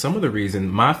Some of the reason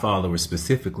my followers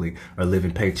specifically are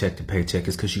living paycheck to paycheck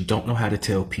is because you don't know how to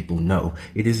tell people no.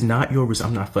 It is not your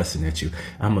I'm not fussing at you.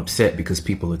 I'm upset because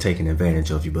people are taking advantage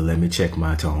of you, but let me check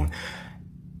my tone.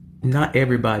 Not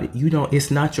everybody, it's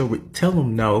not your, tell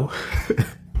them no.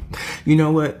 You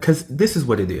know what? Because this is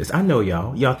what it is. I know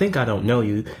y'all. Y'all think I don't know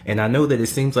you. And I know that it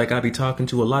seems like I be talking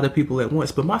to a lot of people at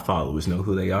once, but my followers know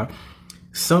who they are.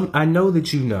 I know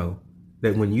that you know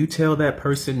that when you tell that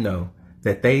person no,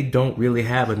 that they don't really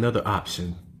have another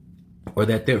option or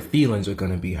that their feelings are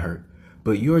going to be hurt.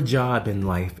 But your job in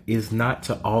life is not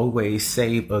to always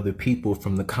save other people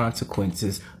from the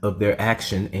consequences of their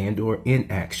action and or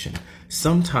inaction.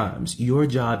 Sometimes your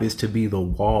job is to be the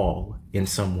wall in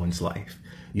someone's life.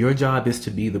 Your job is to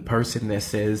be the person that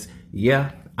says,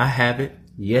 yeah, I have it.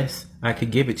 Yes, I could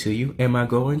give it to you. Am I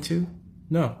going to?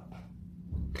 No.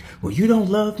 Well, you don't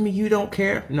love me. You don't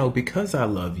care. No, because I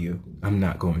love you, I'm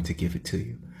not going to give it to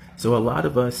you. So a lot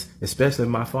of us, especially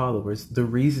my followers, the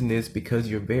reason is because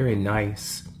you're very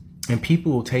nice and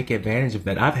people will take advantage of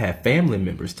that. I've had family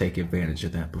members take advantage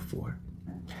of that before.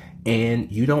 And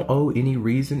you don't owe any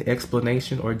reason,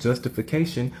 explanation, or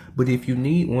justification. But if you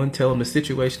need one, tell them the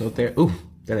situational therapy. Ooh,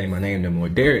 that ain't my name no more.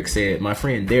 My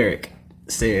friend Derek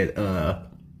said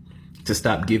to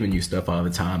stop giving you stuff all the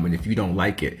time. And if you don't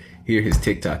like it, hear his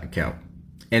TikTok account.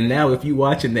 And now if you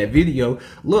watching that video,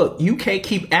 look, you can't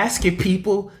keep asking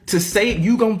people to say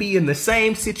you gonna be in the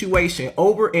same situation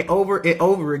over and over and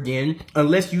over again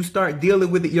unless you start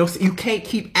dealing with it yourself. You can't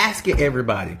keep asking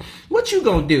everybody. What you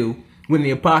gonna do when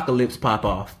the apocalypse pop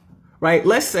off, right?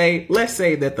 Let's say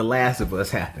that The Last of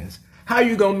Us happens. How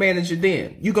you gonna manage it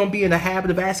then? You gonna be in the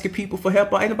habit of asking people for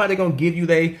help? Ain't nobody gonna give you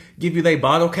they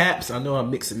bottle caps? I know I'm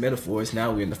mixing metaphors.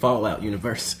 Now we're in the Fallout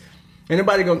universe. Ain't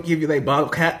nobody gonna give you they bottle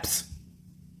caps?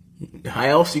 How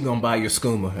else you gonna buy your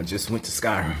skooma? I just went to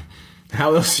Skyrim.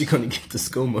 How else you gonna get the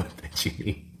skooma that you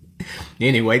need?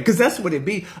 Anyway, because that's what it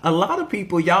be. A lot of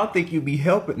people, y'all think you be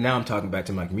helping. Now I'm talking back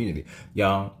to my community.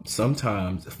 Y'all,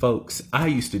 sometimes, folks, I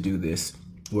used to do this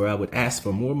where I would ask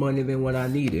for more money than what I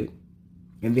needed.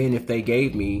 And then if they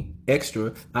gave me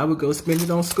extra, I would go spend it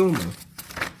on skooma.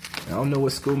 I don't know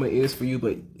what skooma is for you,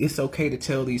 but it's okay to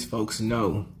tell these folks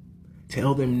no.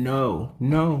 Tell them no.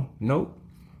 No. Nope.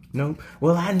 Nope.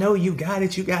 Well, I know you got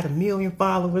it. You got 1 million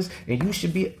followers and you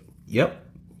should be.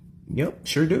 Yep,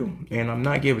 sure do. And I'm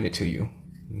not giving it to you.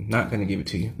 I'm not going to give it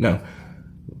to you. No.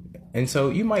 And so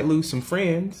you might lose some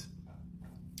friends.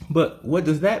 But what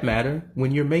does that matter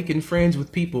when you're making friends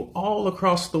with people all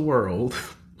across the world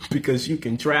because you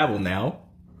can travel now,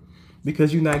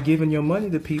 because you're not giving your money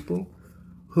to people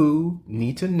who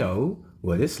need to know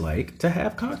what it's like to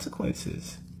have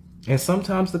consequences. And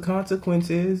sometimes the consequence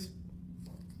is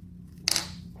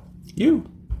you.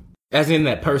 As in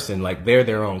that person, like they're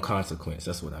their own consequence.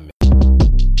 That's what I mean.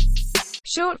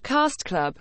 Short Cast Club.